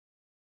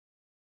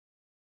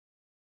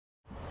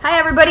Hi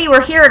everybody,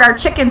 we're here at our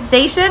chicken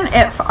station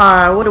at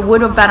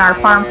would have been our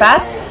Farm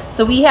Fest.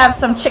 So we have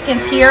some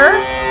chickens here,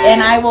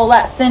 and I will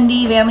let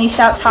Cindy Van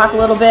Lieshout talk a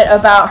little bit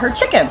about her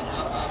chickens.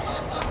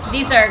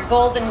 These are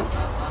golden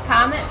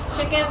comet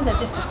chickens, that's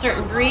just a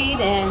certain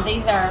breed, and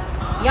these are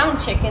young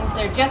chickens.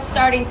 They're just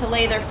starting to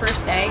lay their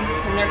first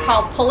eggs, and they're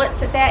called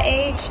pullets at that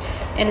age.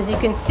 And as you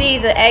can see,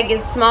 the egg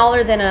is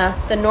smaller than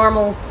the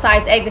normal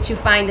size egg that you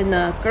find in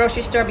the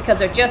grocery store because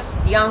they're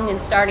just young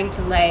and starting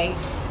to lay.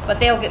 But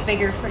they'll get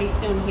bigger pretty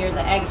soon here,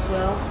 the eggs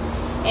will.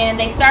 And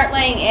they start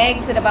laying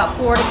eggs at about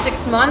 4 to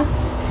 6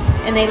 months,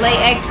 and they lay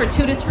eggs for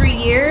 2 to 3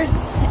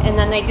 years, and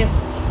then they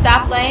just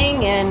stop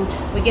laying, and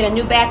we get a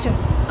new batch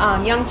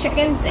of young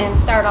chickens and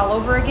start all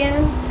over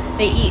again.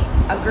 They eat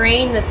a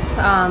grain that's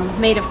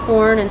made of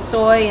corn and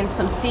soy and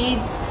some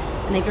seeds,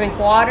 and they drink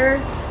water,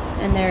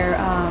 and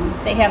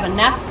they have a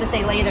nest that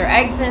they lay their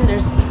eggs in.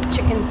 There's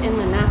chickens in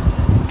the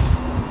nest.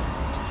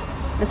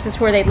 This is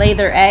where they lay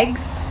their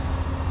eggs.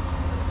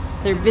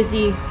 They're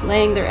busy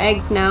laying their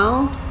eggs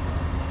now.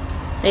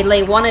 They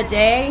lay one a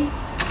day,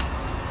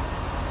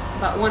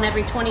 about one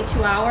every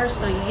 22 hours,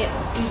 so you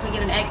usually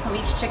get an egg from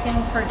each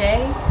chicken per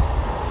day.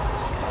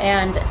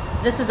 And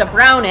this is a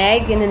brown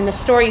egg, and in the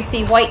store you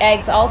see white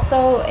eggs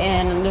also,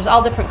 and there's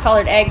all different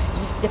colored eggs. It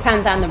just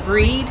depends on the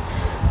breed.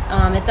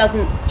 It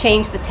doesn't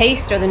change the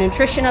taste or the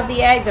nutrition of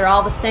the egg. They're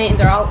all the same.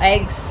 They're all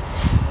eggs,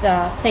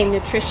 the same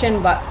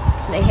nutrition, but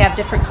they have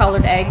different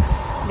colored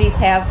eggs. These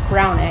have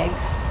brown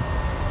eggs.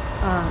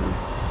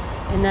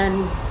 And then, do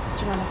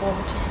you want to go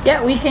over to?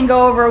 Yeah, we can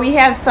go over. We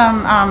have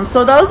some,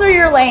 so those are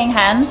your laying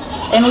hens,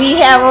 and we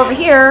have over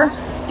here,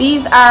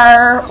 these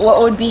are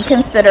what would be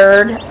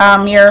considered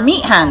your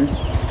meat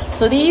hens.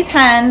 So these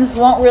hens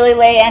won't really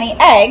lay any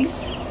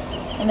eggs,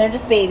 and they're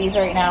just babies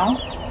right now.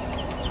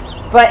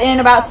 But in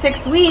about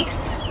 6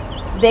 weeks,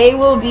 they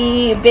will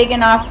be big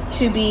enough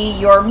to be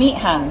your meat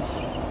hens.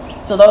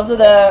 So those are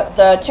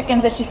the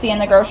chickens that you see in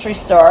the grocery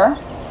store.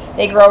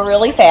 They grow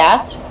really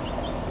fast.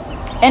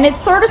 And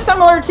it's sort of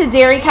similar to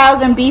dairy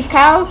cows and beef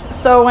cows.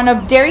 So when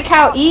a dairy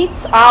cow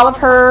eats, all of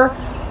her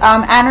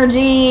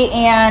energy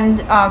and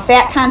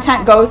fat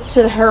content goes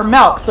to her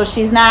milk. So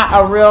she's not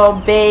a real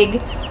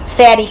big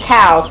fatty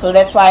cow. So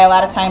that's why a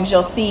lot of times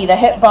you'll see the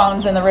hip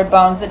bones and the rib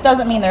bones. It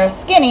doesn't mean they're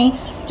skinny,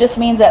 just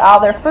means that all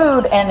their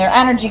food and their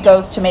energy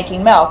goes to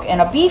making milk.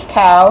 And a beef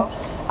cow,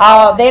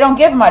 they don't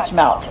give much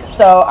milk.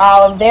 So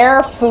all of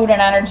their food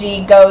and energy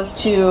goes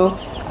to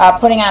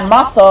putting on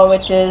muscle,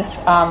 which is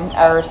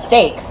our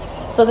steaks.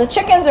 So the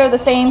chickens are the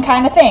same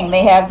kind of thing.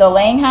 They have the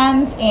laying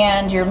hens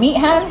and your meat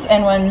hens,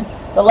 and when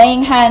the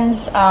laying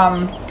hens,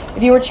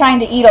 if you were trying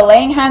to eat a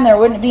laying hen, there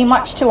wouldn't be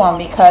much to them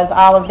because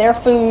all of their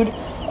food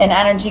and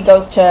energy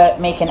goes to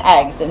making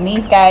eggs. And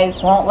these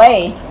guys won't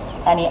lay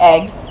any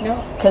eggs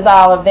because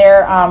all of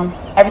their,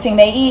 everything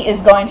they eat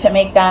is going to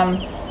make them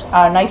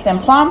nice and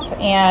plump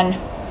and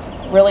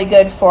really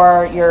good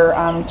for your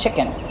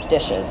chicken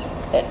dishes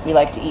that we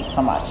like to eat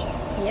so much.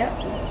 Yep,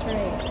 that's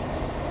right.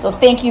 So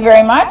thank you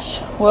very much.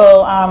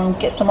 We'll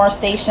get some more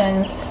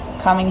stations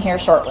coming here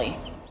shortly.